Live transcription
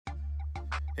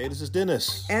Hey, this is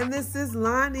Dennis. And this is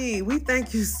Lonnie. We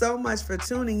thank you so much for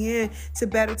tuning in to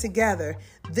Better Together.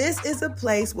 This is a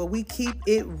place where we keep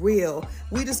it real.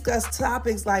 We discuss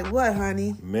topics like what,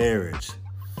 honey? Marriage,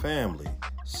 family,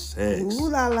 sex. Ooh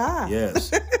la la.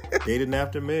 Yes. Dating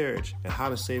after marriage and how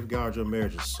to safeguard your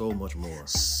marriage and so much more.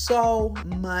 So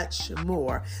much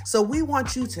more. So we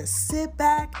want you to sit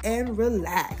back and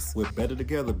relax. We're better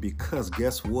together because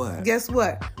guess what? Guess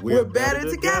what? We're better better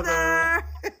together.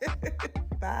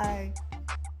 Bye.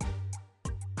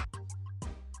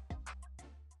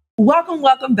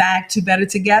 Welcome back to Better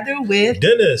Together with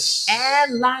Dennis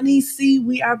and Lonnie C.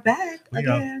 We are back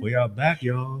again. We are back,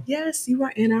 y'all. Yes, you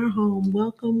are in our home.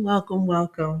 Welcome.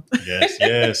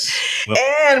 Yes.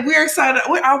 And we're excited.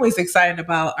 We're always excited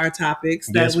about our topics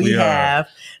that we have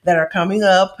that are coming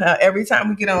up. Every time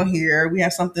we get on here, we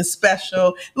have something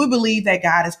special. We believe that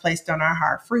God has placed on our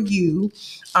heart for you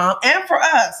and for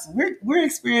us. We're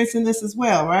experiencing this as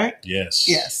well, right? Yes.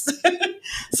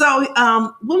 So,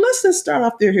 well, let's just start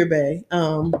off here, babe.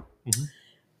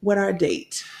 What our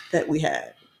date that we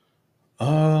had?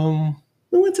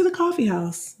 We went to the coffee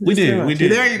house. We did.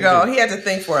 There you go. He had to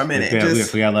think for a minute.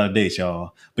 We got a lot of dates,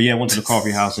 y'all. But yeah, I went to the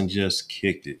coffee house and just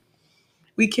kicked it.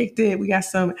 We kicked it. We got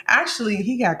some. Actually,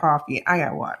 he got coffee. I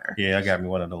got water. Yeah, I got me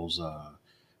one of those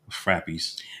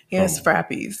frappies. Yes,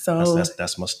 frappies. So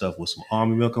that's my stuff with some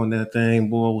almond milk on that thing,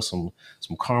 boy. With some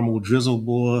caramel drizzle,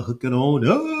 boy. Hook it on.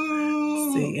 Oh.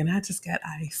 See, and I just got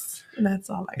ice. And that's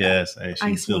all I got. Yes, hey,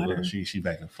 she's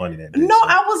acting funny that day. No, so.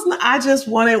 I wasn't. I just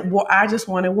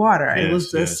wanted water. It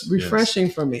was just refreshing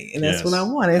for me, and that's what I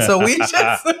wanted. So we just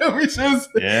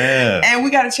and we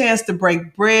got a chance to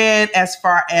break bread as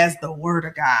far as the Word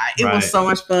of God. It was so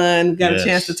much fun. We got a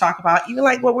chance to talk about even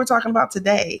like what we're talking about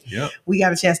today. Yep. We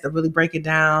got a chance to really break it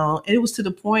down, and it was to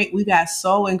the point we got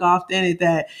so engulfed in it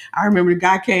that I remember the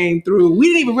guy came through. We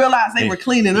didn't even realize they were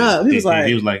cleaning up. He was like,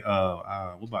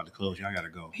 we're about to close. Y'all gotta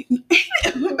go.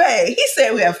 Babe, he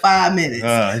said we have 5 minutes.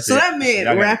 So that meant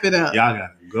wrap it up. Y'all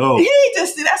gotta go.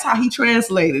 That's how he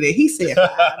translated it. He said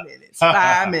 5 minutes.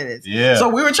 5 minutes. Yeah. So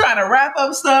we were trying to wrap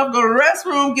up stuff, go to the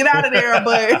restroom, get out of there.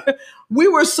 But we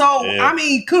were I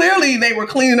mean, clearly they were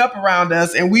cleaning up around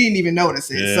us and we didn't even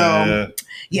notice it.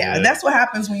 Yeah. So that's what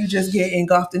happens when you just get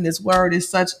engulfed in this word. It's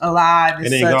such alive.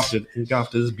 And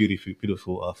engulfed in this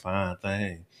beautiful, fine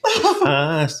thing.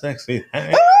 Fine, sexy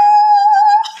thing.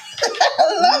 I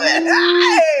love it.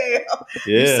 Hey,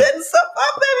 you're setting stuff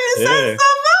up, baby. Setting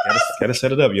stuff up. Gotta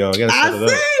set it up, y'all. Gotta set it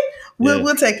up.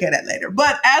 We'll take care of that later.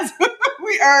 But as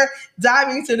we are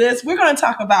diving into this, we're going to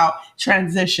talk about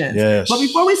transitions. Yes. But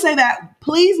before we say that,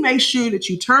 please make sure that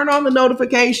you turn on the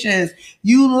notifications,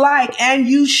 you like and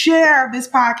you share this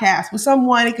podcast with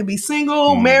someone. It could be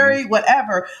single, married,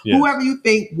 whatever, whoever you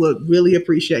think would really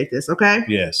appreciate this. Okay?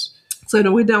 Yes. So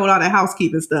that we're done with all that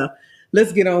housekeeping stuff.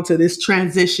 Let's get on to this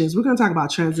transitions. We're going to talk about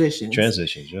transitions.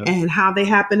 And how they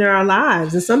happen in our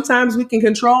lives. And sometimes we can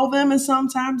control them and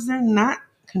sometimes they're not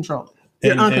controlled.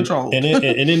 They're uncontrolled. And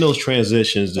in those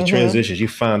transitions, you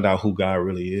find out who God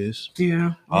really is.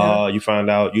 Yeah. You find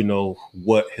out,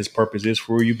 what his purpose is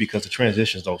for you because the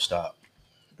transitions don't stop.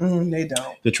 They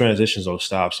don't. The transitions don't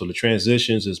stop. So the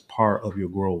transitions is part of your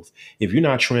growth. If you're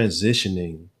not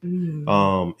transitioning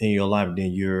in your life,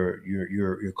 then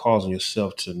you're causing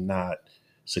yourself to not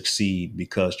succeed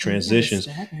because transitions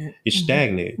it's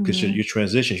stagnant because your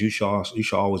transitions you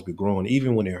should always be growing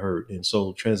even when it hurt. And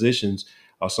so transitions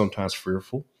are sometimes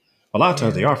fearful. A lot of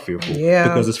times they are fearful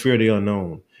because it's fear of the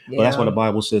unknown. But that's what the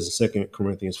Bible says in 2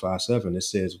 Corinthians 5:7. It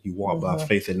says you walk by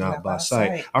faith and not by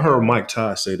sight. I heard Mike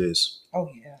Todd say this. Oh,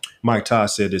 yeah. Mike Todd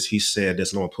said this. He said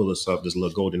this, and I'm going to pull this up, this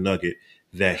little golden nugget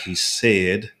that he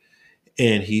said.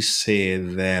 And he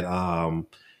said that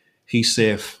he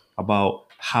said about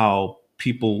how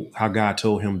God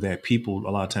told him that people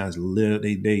a lot of times live,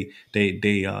 they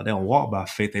don't walk by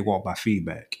faith, they walk by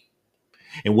feedback.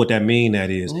 And what that means that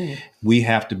is we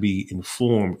have to be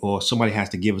informed or somebody has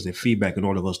to give us their feedback in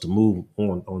order for us to move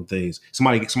on things.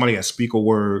 Somebody got to speak a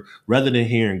word rather than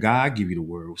hearing God give you the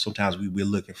word. Sometimes we're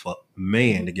looking for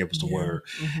man to give us the word.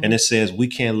 And it says we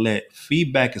can't let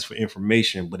feedback is for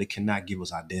information, but it cannot give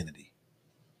us identity.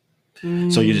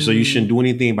 So you shouldn't do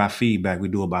anything by feedback. We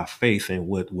do it by faith, and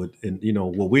what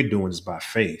we're doing is by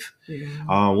faith.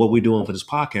 What we're doing for this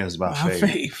podcast is by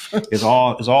faith. It's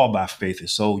all by faith. And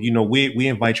so we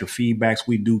invite your feedbacks.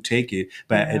 We do take it,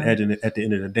 but at the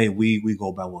end of the day, we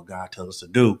go by what God tells us to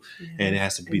do, and it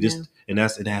has to be it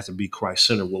has to be Christ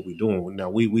centered what we're doing.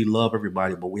 Now we love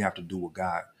everybody, but we have to do what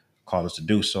God called us to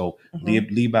do. So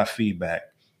lead by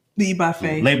feedback. Lead by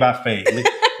faith. Lay by faith.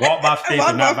 Walk by faith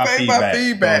and not by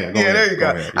feedback. Yeah, there you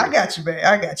go. Yeah. I got you,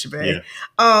 babe.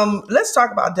 Yeah. Let's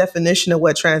talk about definition of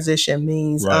what transition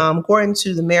means. Right. According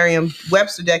to the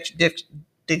Merriam-Webster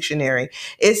dictionary,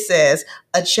 it says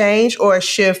a change or a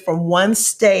shift from one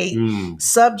state,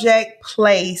 subject,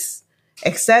 place,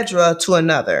 etc. to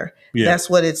another. Yeah. That's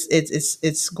what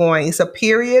it's going. It's a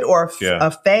period or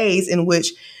a phase in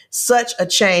which such a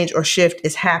change or shift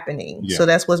is happening. Yeah. So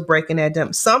that's what's breaking that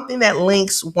down. Something that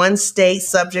links one state,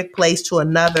 subject, place to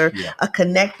another, a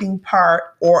connecting part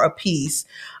or a piece.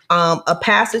 A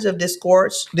passage of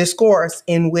discourse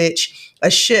in which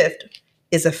a shift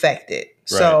is affected.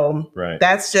 Right, so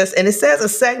that's just, and it says a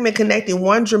segment connecting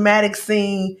one dramatic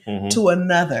scene to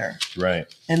another. Right.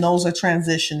 And those are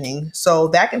transitioning. So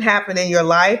that can happen in your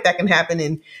life. That can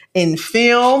happen in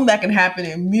film. That can happen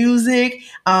in music.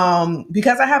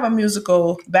 Because I have a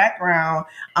musical background,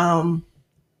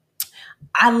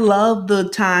 I love the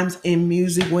times in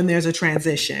music when there's a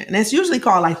transition. And it's usually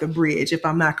called like the bridge, if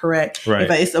I'm not correct. Right.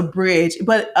 If it's a bridge.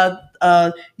 But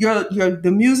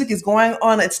the music is going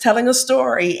on, it's telling a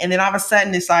story, and then all of a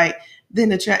sudden it's like, then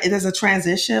there's a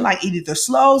transition, like either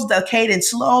the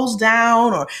cadence slows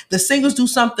down, or the singers do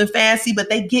something fancy, but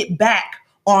they get back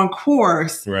on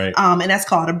course. Right. And that's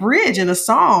called a bridge in a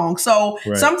song. So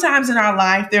sometimes in our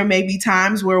life, there may be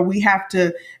times where we have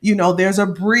to, there's a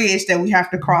bridge that we have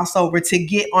to cross over to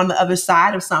get on the other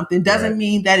side of something. Doesn't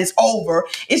mean that it's over.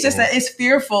 It's just that it's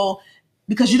fearful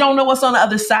because you don't know what's on the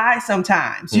other side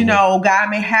sometimes. God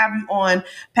may have you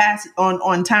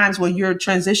on times where you're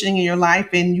transitioning in your life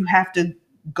and you have to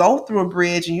go through a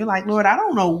bridge and you're like, Lord, I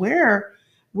don't know where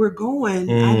we're going.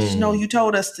 I just know you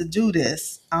told us to do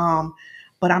this.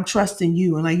 But I'm trusting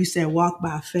you. And like you said, walk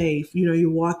by faith. You're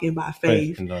walking by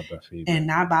faith and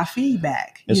not by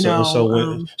feedback. And you'll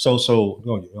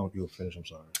finish. I'm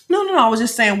sorry. No. I was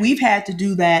just saying we've had to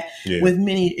do that with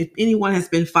many. If anyone has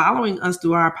been following us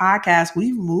through our podcast,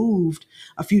 we've moved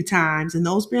a few times, and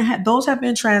those have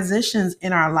been transitions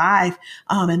in our life.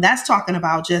 And that's talking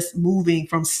about just moving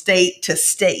from state to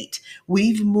state.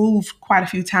 We've moved quite a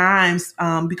few times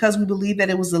because we believe that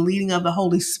it was the leading of the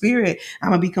Holy Spirit. I'm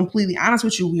gonna be completely honest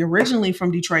with you. We originally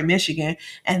from Detroit, Michigan,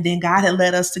 and then God had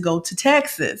led us to go to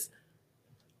Texas.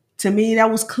 To me,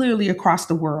 that was clearly across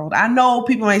the world. I know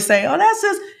people may say, "Oh,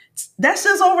 that's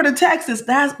just over to Texas."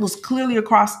 That was clearly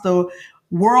across the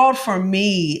world for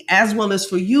me, as well as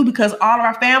for you, because all of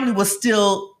our family was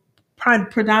still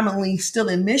predominantly still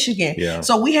in Michigan. Yeah.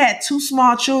 So we had two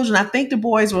small children. I think the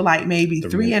boys were like maybe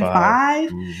 3 and 5.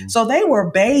 Mm-hmm. So they were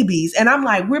babies. And I'm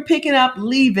like, we're picking up,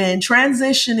 leaving,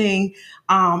 transitioning,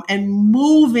 and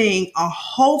moving a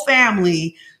whole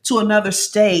family to another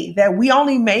state that we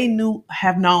only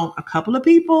have known a couple of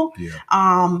people.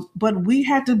 Yeah. But we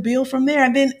had to build from there.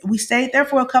 And then we stayed there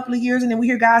for a couple of years. And then we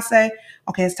hear God say,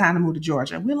 okay, it's time to move to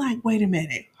Georgia. We're like, wait a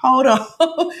minute, hold on.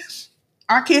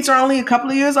 Our kids are only a couple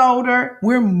of years older.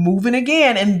 We're moving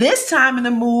again. And this time in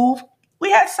the move, we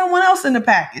had someone else in the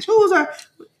package. Who was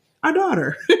our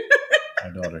daughter?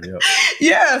 Our daughter, yeah.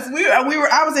 Yes, we were.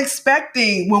 I was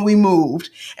expecting when we moved.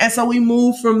 And so we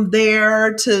moved from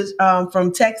there to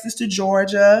from Texas to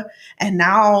Georgia. And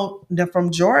now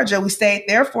from Georgia, we stayed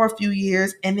there for a few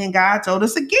years. And then God told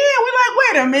us again, we're like,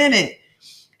 wait a minute.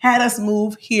 Had us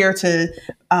move here to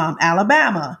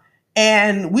Alabama.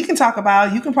 And you can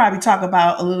probably talk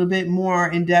about a little bit more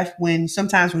in depth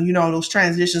sometimes when those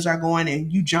transitions are going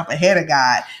and you jump ahead of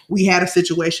God. We had a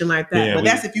situation like that, yeah, but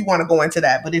that's if you want to go into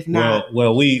that. But if not,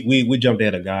 we jumped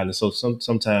ahead of God, and so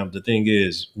sometimes the thing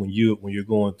is when you're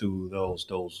going through those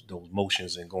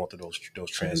motions and going through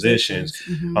those transitions,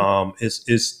 mm-hmm.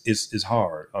 It's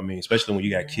hard. I mean, especially when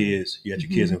you got kids, you got your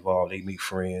kids involved, they meet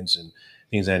friends and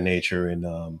things of that nature,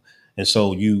 and so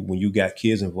when you got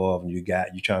kids involved and you're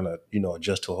trying to,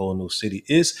 adjust to a whole new city,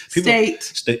 right.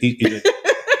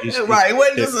 It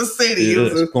wasn't just a city. It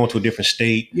was going to a different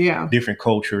state, different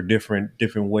culture, different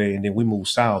way. And then we moved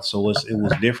south. So it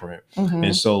was different. Mm-hmm.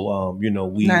 And so, we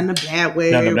not in a bad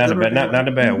way, not in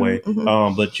a bad way.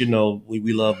 Mm-hmm. But,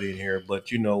 we love being here,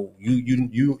 but you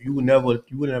would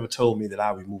never told me that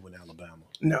I would move in Alabama.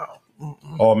 No.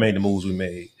 Or made the moves we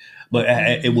made, but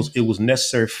it was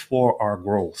necessary for our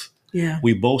growth. Yeah,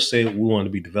 we both said we wanted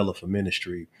to be developed for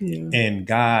ministry, and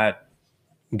God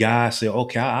said,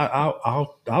 "Okay,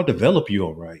 I'll develop you,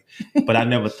 all right." But I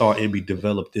never thought it'd be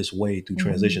developed this way through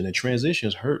transition. And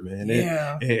transitions hurt, man.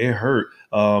 It hurt.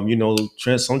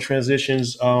 Some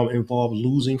transitions involve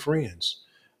losing friends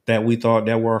that we thought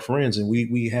that were our friends, and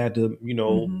we had to,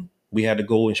 We had to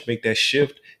go and make that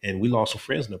shift, and we lost some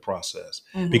friends in the process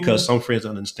because some friends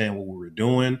didn't understand what we were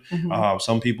doing.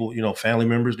 Some people, family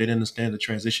members, they didn't understand the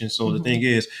transition. So the thing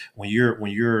is, when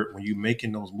you're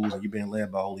making those moves and you're being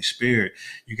led by Holy Spirit,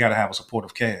 you got to have a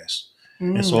supportive cast.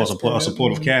 And so a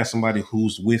supportive cast, somebody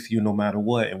who's with you no matter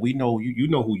what. And we know you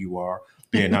know who you are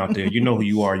being out there. You know who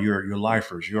you are. You're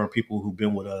lifers. You're people who've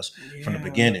been with us from the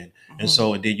beginning. And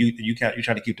so then you try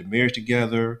to keep the marriage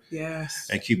together. Yes.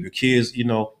 And keep your kids, you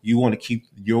want to keep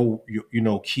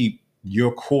keep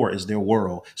your core as their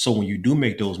world. So when you do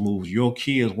make those moves, your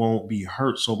kids won't be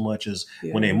hurt so much as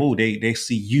when they move. They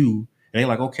see you and they're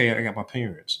like, okay, I got my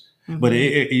parents. But but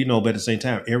at the same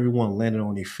time, everyone landed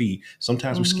on their feet.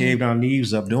 Sometimes we scaved our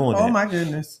knees up doing that. Oh my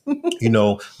goodness.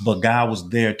 But God was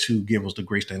there to give us the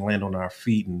grace to land on our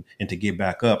feet and to get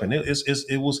back up. And it's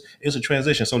a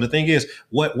transition. So the thing is,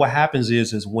 what happens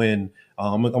is when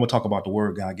I'm gonna talk about the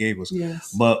word God gave us.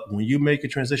 Yes. But when you make a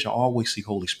transition, always seek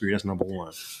Holy Spirit. That's number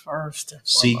one. First,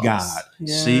 seek God.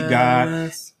 Yes. Seek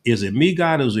God. Is it me,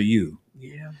 God, or is it you?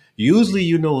 Yeah. Usually,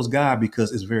 it's God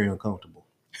because it's very uncomfortable.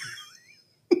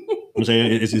 I'm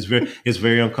saying it's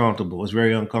very uncomfortable. It's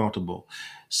very uncomfortable.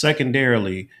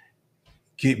 Secondarily,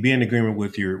 be in agreement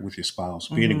with your spouse.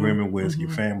 Be in agreement with your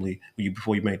family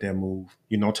before you make that move.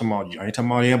 I ain't talking about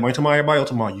everybody. I'm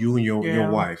talking about you and your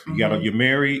wife. You're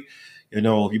married. If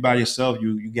you're by yourself,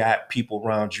 you got people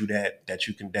around you that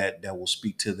will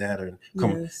speak to that and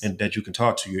come and that you can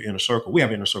talk to your inner circle. We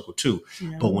have inner circle too,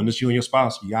 but when it's you and your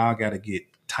spouse, y'all got to get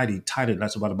tighter.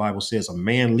 That's what the Bible says. A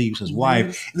man leaves his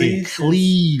wife and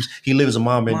cleaves. He lives in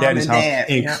mom and daddy's house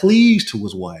and cleaves to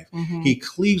his wife. He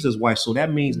cleaves his wife. So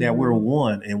that means that we're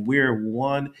one, and we're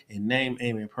one in name,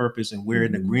 aim, and purpose, and we're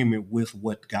in agreement with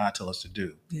what God tells us to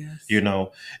do. Yes.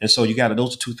 And so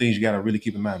those are two things you got to really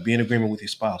keep in mind. Be in agreement with your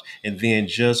spouse, and then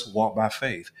just walk by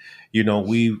faith.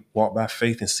 We walk by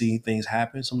faith and see things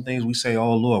happen. Some things we say,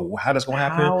 "Oh Lord, how that's going to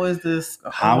happen? How is this?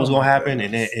 How is going to happen?"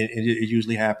 And it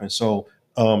usually happens. So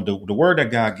the word that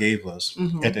God gave us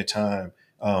at that time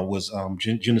was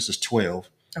Genesis 12,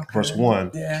 verse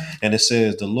 1. Yeah. And it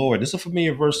says, the Lord, this is a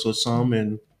familiar verse to some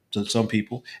and to some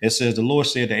people. It says, the Lord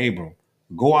said to Abram,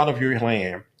 go out of your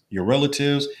land, your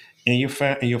relatives, and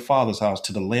your father's house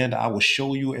to the land I will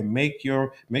show you and make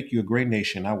you a great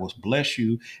nation. I will bless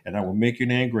you and I will make your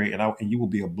name great and you will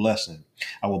be a blessing.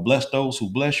 I will bless those who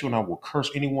bless you and I will curse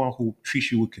anyone who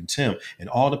treats you with contempt, and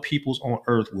all the peoples on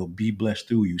earth will be blessed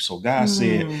through you. So God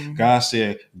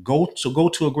said, go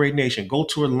to a great nation, go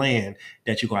to a land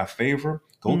that you're going to have favor.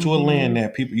 Go to a land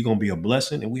that people, you're going to be a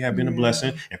blessing, and we have been a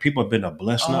blessing, and people have been a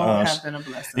blessing to us. Have been a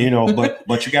blessing.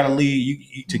 But you got to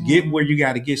leave to get where you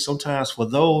got to get. Sometimes for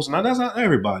those, now that's not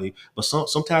everybody, but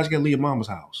sometimes you got to leave your mama's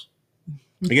house.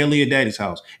 You got to leave your daddy's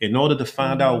house in order to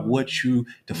find out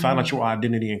find out your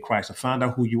identity in Christ, to find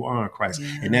out who you are in Christ.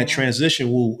 Yeah. And that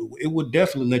transition will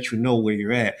definitely let you know where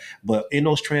you're at. But in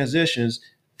those transitions,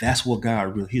 that's what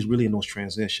he's really in those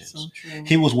transitions. So true.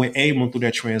 He was with Abram through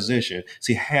that transition.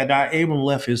 See, had Abram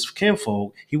left his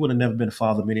kinfolk, he would have never been the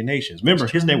father of many nations. Remember,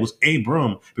 his name was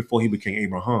Abram before he became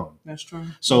Abraham. That's true.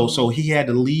 So he had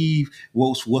to leave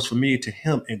what was familiar to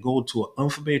him and go to an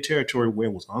unfamiliar territory where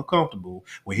it was uncomfortable,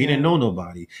 where he didn't know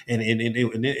nobody, and it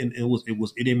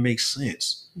didn't make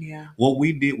sense. Yeah. What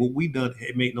we done,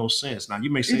 it made no sense. Now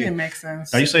you may say it didn't make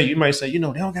sense. Now you might say, they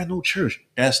don't got no church.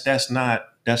 That's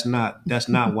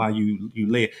not why you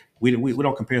led. We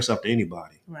don't compare ourselves to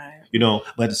anybody. Right.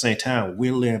 But at the same time,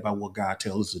 we're led by what God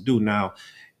tells us to do. Now,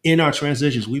 in our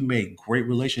transitions, we make great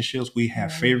relationships. We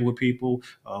have favor with people.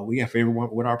 We have favor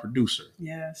with our producer.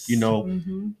 Yes.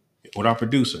 With our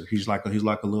producer, he's like a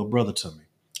little brother to me.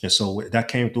 And so that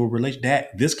came through a relationship.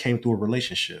 This came through a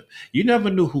relationship. You never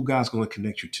knew who God's going to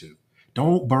connect you to.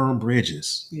 Don't burn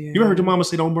bridges. Yeah. You ever heard your mama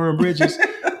say, "Don't burn bridges"?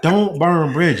 Don't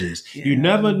burn bridges. Yeah. You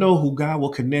never know who God will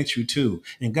connect you to.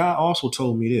 And God also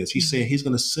told me this. He said He's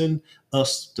going to send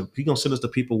us to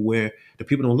people where the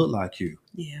people don't look like you.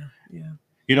 Yeah. Yeah.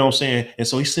 You know what I'm saying? And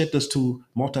so He sent us to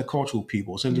multicultural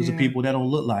people, sent us to people that don't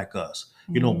look like us.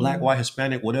 Black, white,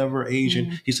 Hispanic, whatever,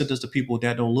 Asian. He sent us to people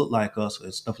that don't look like us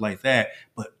and stuff like that.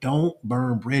 But don't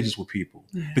burn bridges with people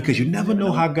because you never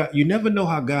know how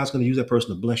God's going to use that person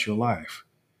to bless your life.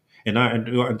 And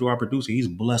through our producer, he's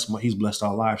blessed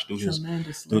our lives through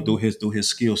his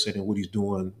skill set and what he's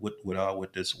doing with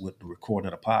the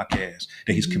recording of the podcast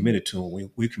that he's committed to, and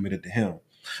we're committed to him.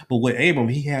 But with Abram,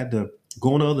 he had to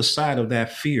go on the other side of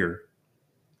that fear.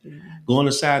 Go on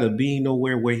the side of being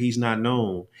nowhere where he's not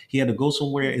known. He had to go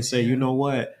somewhere and say, you know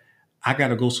what? I got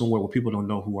to go somewhere where people don't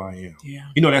know who I am. Yeah.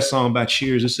 You know that song by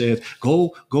Cheers that says,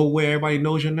 go where everybody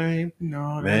knows your name?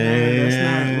 No, that's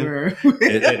not where.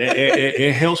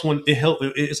 it helps when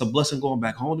it's a blessing going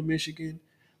back home to Michigan.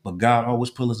 But God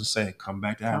always pulls us and say, come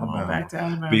back to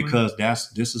Alabama. Because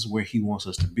this is where he wants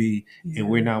us to be. Yeah. And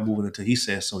we're not moving until he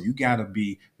says so. You got to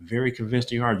be very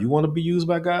convinced in your heart. You want to be used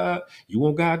by God? You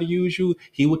want God to use you?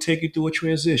 He will take you through a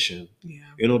transition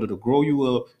in order to grow you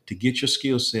up, to get your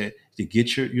skill set, to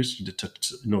get your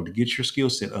to get your skill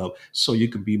set up so you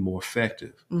can be more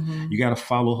effective. Mm-hmm. You got to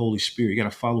follow Holy Spirit. You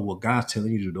got to follow what God's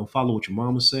telling you to do. Don't follow what your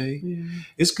mama say. Yeah.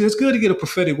 It's good to get a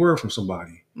prophetic word from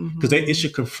somebody because it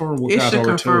should confirm what God's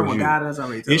already told you. God has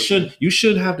already told you. You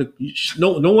shouldn't have to.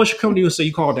 No one should come to you and say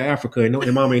you called to Africa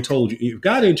and mom ain't told you. If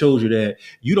God ain't told you that,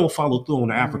 you don't follow through on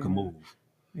the Africa move.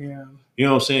 Yeah. You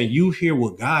know what I'm saying? You hear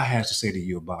what God has to say to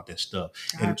you about that stuff.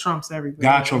 God trumps everybody.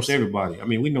 God trumps everybody. I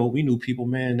mean, we knew people,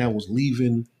 man, that was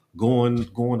leaving, going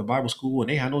to Bible school, and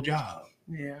they had no job.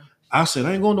 Yeah. I said,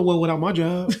 I ain't going nowhere without my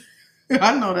job.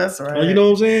 I know that's right. You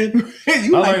know what I'm saying?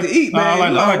 You like to eat, man. I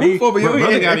like to eat.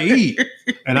 Brother got to eat.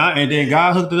 And then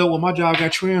God hooked it up with my job,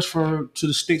 got transferred to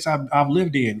the states I've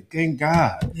lived in. Thank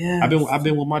God. Yes. I've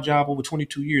been with my job over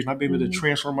 22 years, and I've been able to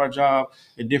transfer my job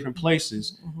in different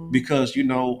places because,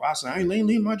 I said, I ain't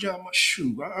leaving my job. My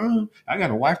shoe. I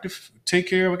got a wife to take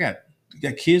care of. I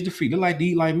got kids to feed. They like to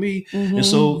eat like me. Mm-hmm. And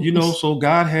so, so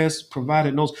God has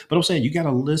provided those. But I'm saying you got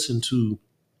to listen to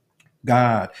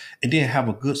God and then have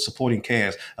a good supporting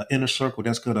cast, an inner circle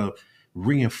that's going to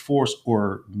reinforce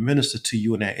or minister to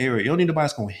you in that area. You don't need nobody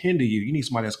that's going to hinder you. You need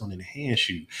somebody that's going to enhance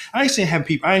you. I ain't saying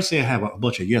have a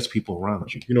bunch of yes people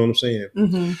around you. You know what I'm saying?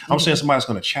 Mm-hmm. I'm saying somebody that's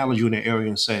going to challenge you in that area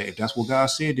and say, if that's what God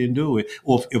said, then do it.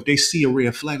 Or if they see a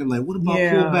red flag, they're like, what about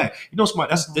pull back?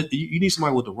 Somebody you need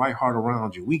somebody with the right heart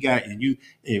around you. We got you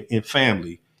in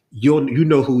family. You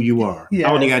know who you are. Yes. I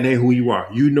don't think I know who you are.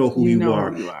 You know who you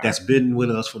are. That's been with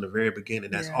us from the very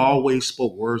beginning. That's always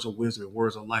spoke words of wisdom and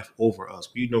words of life over us.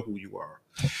 You know who you are.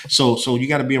 So you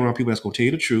got to be around people that's going to tell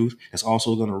you the truth. That's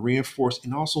also going to reinforce,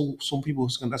 and also some people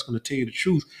that's going to tell you the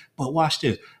truth. But watch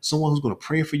this: someone who's going to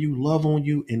pray for you, love on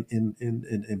you,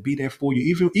 and be there for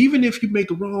you. Even if you make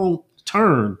the wrong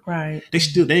turn, right? They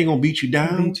ain't gonna beat you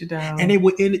down. And they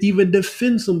would even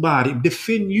defend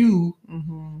you.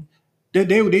 Mm-hmm.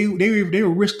 They will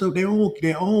risk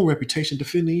their own reputation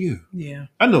defending you. Yeah,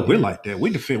 I know we're like that. We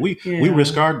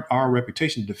risk our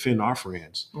reputation to defend our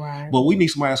friends. Right. But we need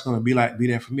somebody that's going to be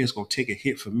there for me. It's going to take a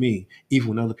hit for me, even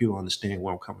when other people understand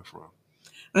where I'm coming from.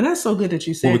 And that's so good that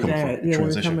you said that. Yeah, where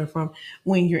you're coming from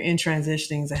when you're in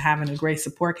transitionings and having a great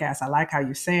support cast. I like how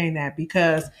you're saying that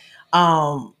because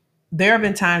there have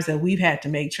been times that we've had to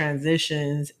make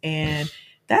transitions, and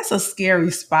that's a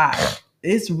scary spot.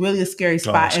 It's really a scary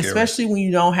spot, especially when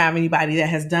you don't have anybody that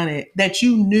has done it that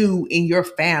you knew in your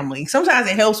family. Sometimes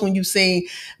it helps when you see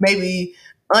maybe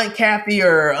Aunt Kathy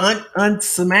or Aunt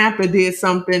Samantha did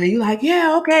something and you're like,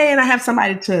 yeah, okay. And I have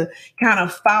somebody to kind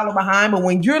of follow behind. But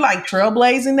when you're like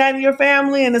trailblazing that in your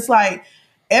family and it's like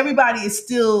everybody is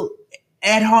still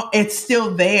at home, it's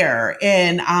still there.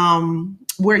 And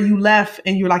where you left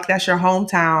and you're like, that's your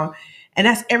hometown. And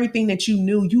that's everything that you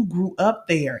knew. You grew up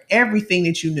there. Everything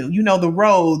that you knew. You know the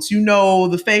roads. You know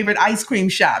the favorite ice cream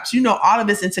shops. You know all of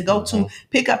this. And to go to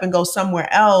pick up and go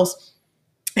somewhere else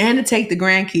and to take the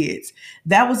grandkids.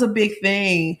 That was a big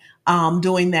thing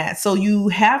doing that. So you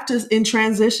have to, in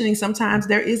transitioning, sometimes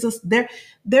there is a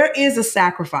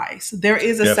sacrifice. There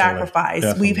is a sacrifice.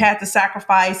 Definitely. We've had to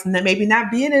sacrifice and maybe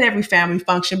not being at every family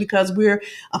function because we're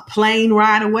a plane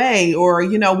ride away or,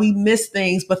 we miss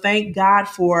things. But thank God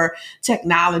for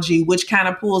technology, which kind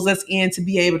of pulls us in to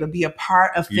be able to be a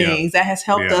part of things. That has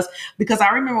helped us because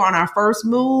I remember on our first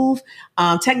move,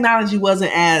 technology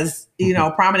wasn't as,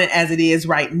 prominent as it is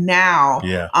right now.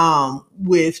 Yeah.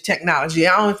 With technology.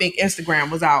 I don't think Instagram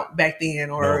was out back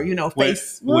then or,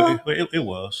 Facebook. It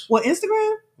was. Well,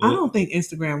 Instagram? I don't think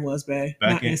Instagram was, babe.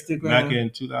 Back in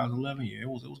 2011, it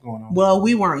was going on. Well,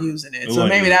 we weren't using it. So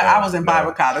maybe I was in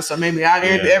Bible college. So maybe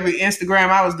every Instagram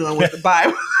I was doing was the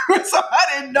Bible. So I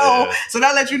didn't know. Yeah. So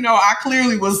that let you know I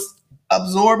clearly was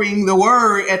absorbing the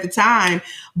word at the time.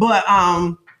 But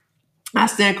I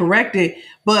stand corrected,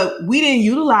 but we didn't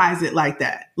utilize it like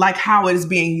that, like how it is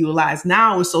being utilized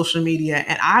now with social media.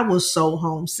 And I was so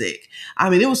homesick. I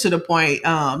mean, it was to the point,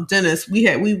 Dennis,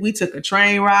 we took a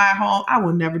train ride home. I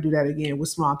will never do that again with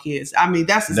small kids. I mean,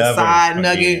 that's just a side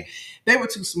nugget. They were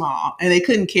too small and they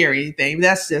couldn't carry anything.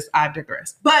 That's just, I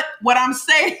digress. But what I'm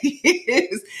saying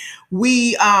is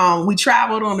we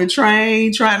traveled on the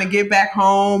train trying to get back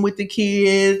home with the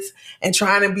kids and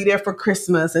trying to be there for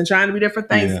Christmas and trying to be there for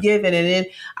Thanksgiving And then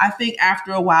I think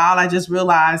after a while, I just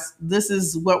realized this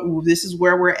is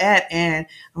where we're at. And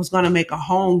I was going to make a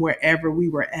home wherever we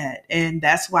were at. And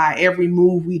that's why every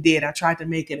move we did, I tried to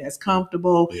make it as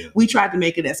comfortable. Yeah. We tried to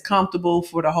make it as comfortable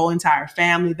for the whole entire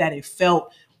family that it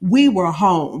felt we were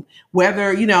home, whether,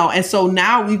 and so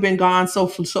now we've been gone so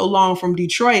long from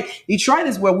Detroit. Detroit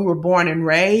is where we were born and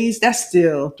raised. That's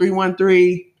still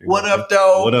 313. What up,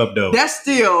 though? What up, though? That's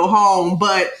still home.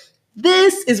 But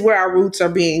this is where our roots are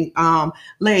being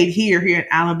laid here in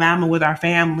Alabama with our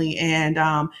family. And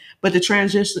but the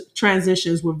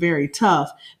transitions were very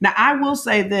tough. Now, I will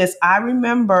say this. I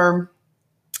remember,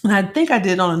 and I think I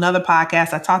did on another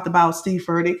podcast, I talked about Steve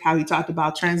Furtick, how he talked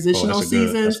about transitional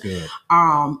seasons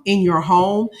in your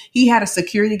home. He had a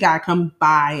security guy come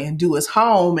by and do his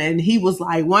home, and he was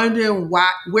like wondering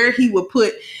where he would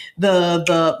put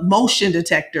the motion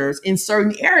detectors in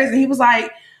certain areas. And he was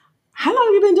like, how long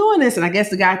have you been doing this? And I guess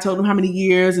the guy told him how many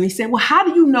years. And he said, well, how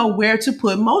do you know where to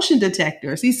put motion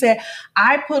detectors? He said,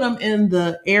 I put them in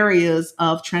the areas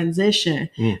of transition.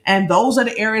 And those are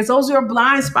the areas, those are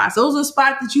blind spots. Those are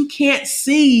spots that you can't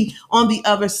see on the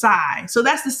other side. So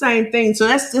that's the same thing. So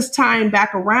that's just tying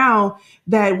back around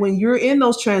that when you're in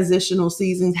those transitional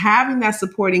seasons, having that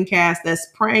supporting cast that's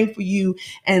praying for you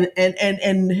and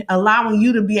allowing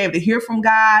you to be able to hear from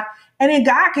God. And then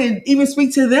God can even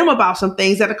speak to them about some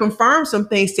things that confirm some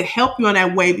things to help you on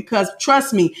that way. Because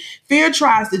trust me, fear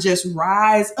tries to just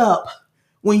rise up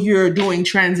when you're doing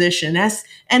transition. That's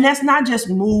not just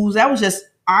moves. That was just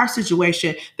our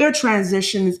situation. There are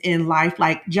transitions in life,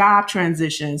 like job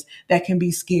transitions that can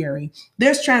be scary.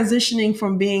 There's transitioning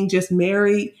from being just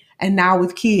married and now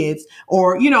with kids,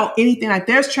 or, anything like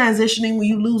there's transitioning when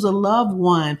you lose a loved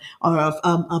one or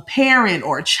a parent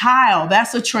or a child.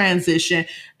 That's a transition.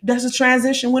 There's a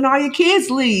transition when all your kids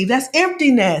leave. That's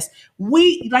emptiness.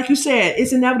 Like you said,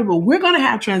 it's inevitable. We're going to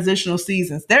have transitional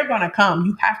seasons. They're going to come.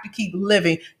 You have to keep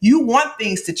living. You want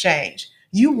things to change.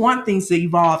 You want things to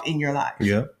evolve in your life.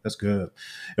 Yeah, that's good.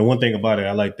 And one thing about it,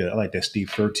 I like that Steve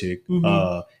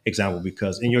Furtick example,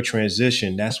 because in your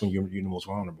transition, that's when you're the most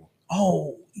vulnerable.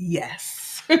 Oh,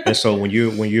 yes. And so when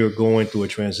you're going through a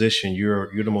transition,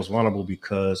 you're the most vulnerable,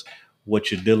 because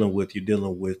what you're dealing with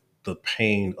the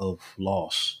pain of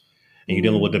loss, and you're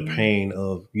dealing with the pain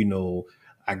of,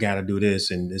 I got to do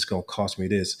this and it's going to cost me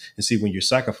this. And see, when you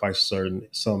sacrifice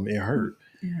something, it hurt.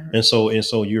 Yeah. And so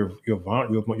you're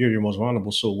your most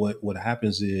vulnerable. So what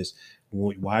happens is,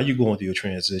 while you're going through your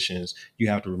transitions, you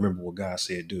have to remember what God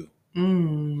said do.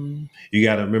 You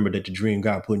got to remember that the dream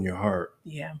God put in your heart.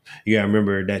 Yeah. You got to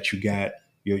remember that you got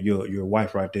your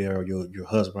wife right there, or your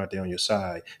husband right there on your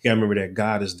side. You got to remember that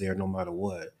God is there no matter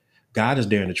what. God is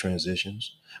there in the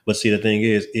transitions. But see, the thing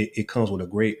is, it comes with a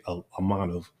great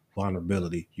amount of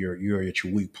vulnerability. You're at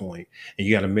your weak point, and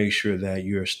you got to make sure that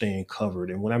you're staying covered.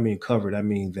 And when I mean covered, I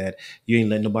mean that you ain't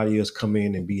letting nobody else come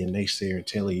in and be a naysayer and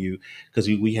telling you, because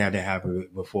we had that happen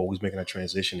before. We was making a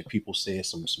transition and people said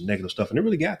some negative stuff, and it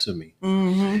really got to me.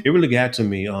 It really got to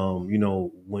me.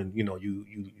 When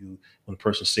you when a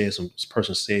person says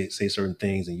say certain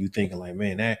things, and you thinking like,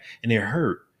 man, that, and it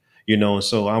hurt. And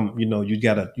so you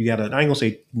gotta, I ain't gonna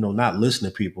say, not listen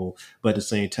to people, but at the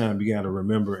same time, you gotta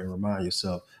remember and remind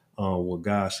yourself what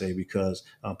God say, because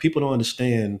people don't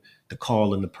understand the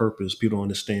call and the purpose. People don't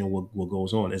understand what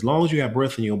goes on. As long as you have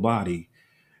breath in your body,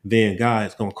 then God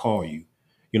is gonna call you.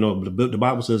 The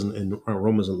Bible says in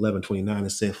Romans 11:29, it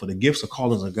said, "For the gifts of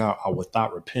callings of God are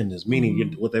without repentance,"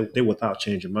 meaning they're without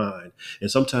changing mind. And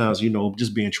sometimes,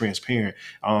 just being transparent,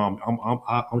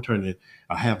 I'm turning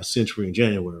a half a century in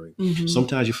January.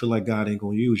 Sometimes you feel like God ain't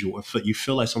gonna use you, or you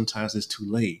feel like sometimes it's too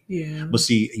late. Yeah. But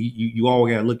see, you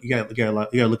always gotta look. You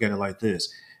gotta look at it like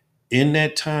this. In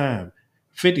that time,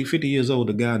 50 years old,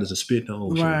 the God is a spit in the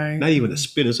ocean. Right. Not even a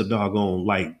spit, it's a doggone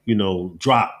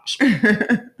drops.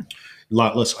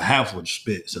 Like, let's half a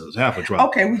spit, so it's half a drop.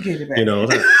 Okay, we get it back. But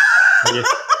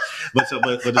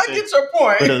I get your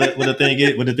point. But the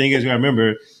thing is, you gotta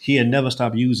remember, He had never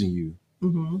stopped using you.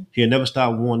 He had never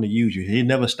stopped wanting to use you. He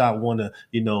never stopped wanting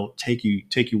to, take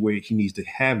you where He needs to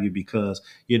have you, because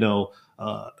as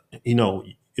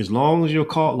long as your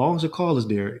call is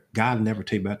there, God will never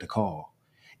take back the call.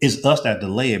 It's us that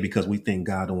delay it because we think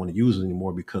God don't want to use it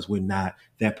anymore, because we're not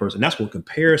that person. That's when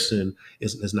comparison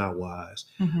is not wise.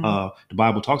 The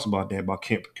Bible talks about that, about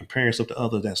comparing yourself to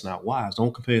others. That's not wise.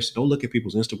 Don't look at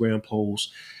people's Instagram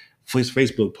posts,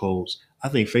 Facebook posts. I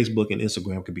think Facebook and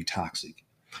Instagram can be toxic.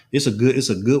 It's a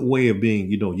good way of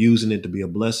being, using it to be a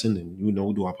blessing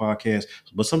and, do our podcast.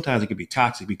 But sometimes it can be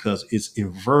toxic because it's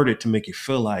inverted to make you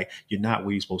feel like you're not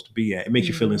where you're supposed to be at. It makes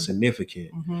you feel insignificant.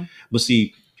 But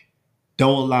see,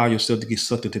 Don't allow yourself to get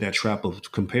sucked into that trap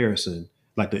of comparison.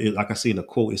 Like I see in the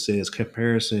quote, it says,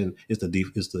 "Comparison is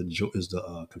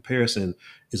comparison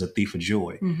is a thief of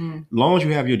joy." Mm-hmm. As long as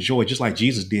you have your joy, just like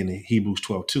Jesus did in Hebrews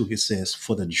 12:2, it says,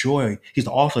 "For the joy, He's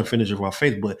the author and finisher of our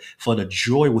faith, but for the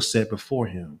joy was set before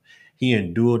Him, He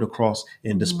endured the cross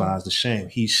and despised the shame."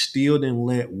 He still didn't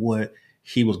let what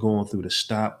he was going through to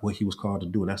stop what he was called to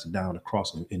do, and that's to die on the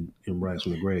cross and rise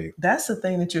from the grave. That's the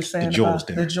thing that you're saying. The joy is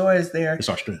there. The joy is there. It's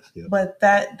our strength. Yeah. But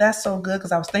that's so good,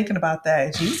 because I was thinking about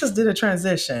that. Jesus did a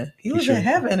transition. He was in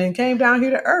heaven and came down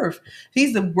here to earth.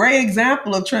 He's a great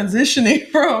example of transitioning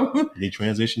from. He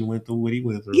transitioned, went through what he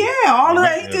went through. Yeah, all of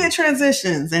that. He did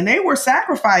transitions, and they were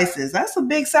sacrifices. That's a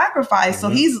big sacrifice.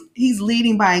 Mm-hmm. So he's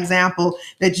leading by example,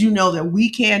 that that we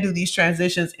can do these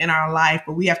transitions in our life,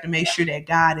 but we have to make sure that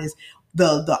God is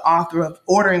the author of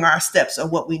ordering our steps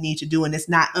of what we need to do. And it's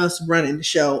not us running the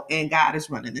show, and God is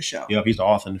running the show. Yep, He's the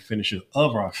author and the finisher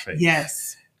of our faith.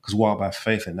 Yes. Because we walk by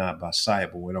faith and not by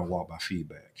sight, but we don't walk by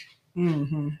feedback.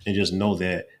 Mm-hmm. And just know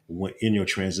that when in your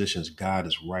transitions, God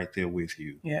is right there with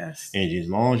you. Yes. And as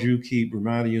long as you keep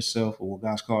reminding yourself of what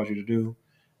God's called you to do,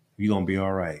 you're going to be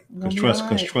all right. Because trust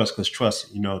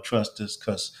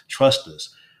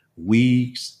us.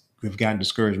 We've gotten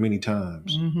discouraged many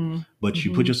times, mm-hmm. but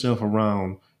you put yourself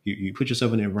around, you put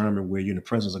yourself in an environment where you're in the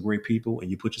presence of great people, and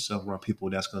you put yourself around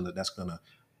people that's gonna,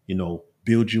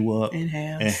 build you up,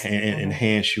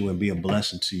 enhance you, and be a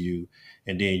blessing to you.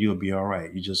 And then you'll be all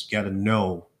right. You just got to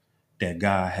know that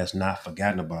God has not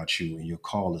forgotten about you, and the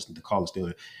call is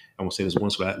still. I'm gonna say this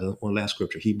one last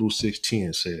scripture. Hebrews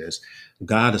 6:10 says,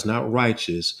 "God is not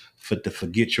righteous to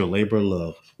forget your labor of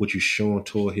love, which you shown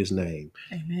toward His name."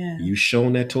 Amen. You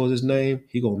shown that towards His name,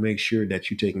 He gonna make sure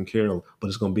that you taken care of. But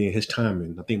it's gonna be in His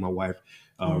timing. I think my wife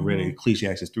read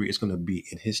Ecclesiastes 3. It's gonna be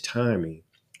in His timing.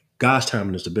 God's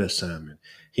timing is the best timing.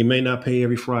 He may not pay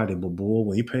every Friday, but boy,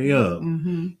 when He pay up,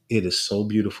 it is so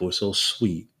beautiful. It's so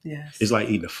sweet. Yes. It's like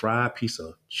eating a fried piece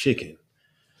of chicken.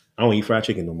 I don't eat fried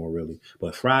chicken no more, really. But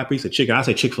a fried piece of chicken, I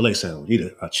say Chick-fil-A sandwich.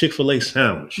 Eat a Chick-fil-A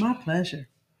sandwich. My pleasure.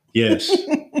 Yes.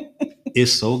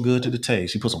 It's so good to the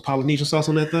taste. You put some Polynesian sauce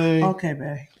on that thing. Okay,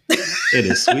 babe. It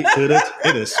is sweet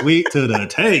to the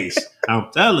taste. I'm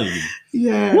telling you.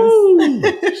 Yes. Woo.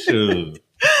 Sure.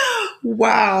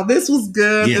 Wow, this was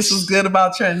good. Yes. This was good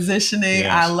about transitioning.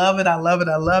 Yes. I love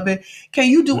it. Can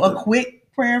you do a quick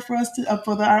prayer for us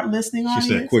for our listening audience?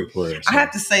 She said quick prayer. So. I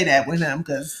have to say that with him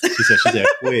because she said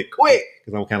quick. Quick.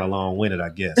 Because I'm kind of long-winded, I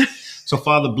guess. So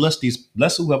Father, bless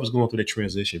whoever's going through the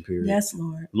transition period. Yes,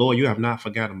 Lord. Lord, you have not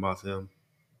forgotten about them.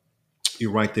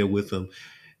 You're right there with them.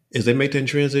 As they make their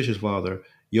transitions, Father,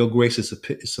 your grace is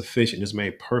sufficient. It's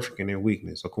made perfect in their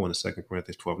weakness, according to 2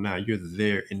 Corinthians 12:9. You're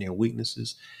there in their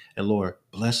weaknesses. And Lord,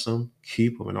 bless them,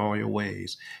 keep them in all your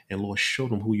ways. And Lord, show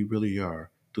them who you really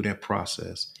are through that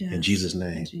process. Yes. In Jesus'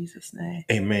 name. In Jesus' name.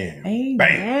 Amen. Amen.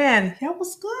 Bam. That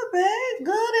was good, babe.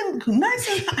 Good and nice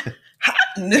and hot.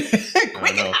 Quick.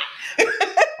 I know.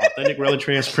 Authentic, really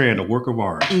transparent, a work of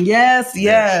art. Yes.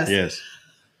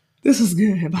 This is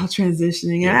good about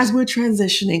transitioning. And as we're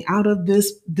transitioning out of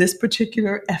this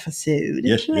particular episode,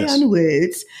 Play on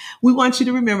Words, we want you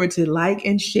to remember to like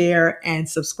and share and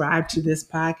subscribe to this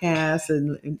podcast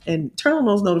and turn on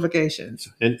those notifications.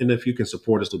 And if you can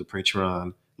support us through the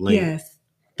Patreon link. Yes.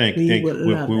 We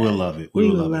will love it. We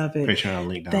will love it. Patreon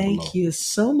link down below. Thank you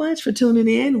so much for tuning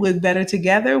in with Better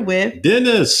Together with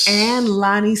Dennis and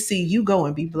Lonnie C. You go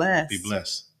and be blessed. Be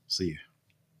blessed. See you.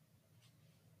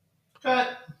 Cut.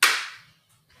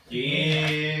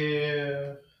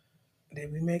 Yeah.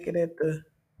 Did we make it at the...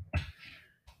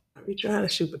 We trying to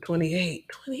shoot for 28.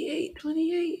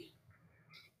 28.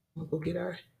 We'll go get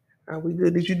Are we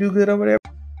good? Did you do good over there?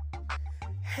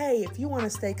 Hey, if you want to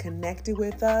stay connected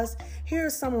with us, here are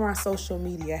some of our social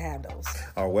media handles.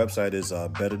 Our website is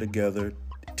Better Together,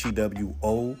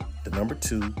 TWO,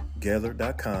 2,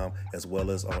 gather.com, as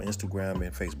well as on Instagram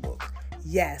and Facebook.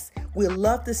 Yes, we'd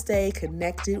love to stay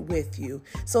connected with you.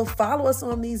 So follow us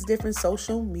on these different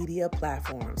social media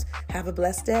platforms. Have a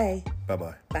blessed day.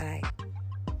 Bye-bye. Bye.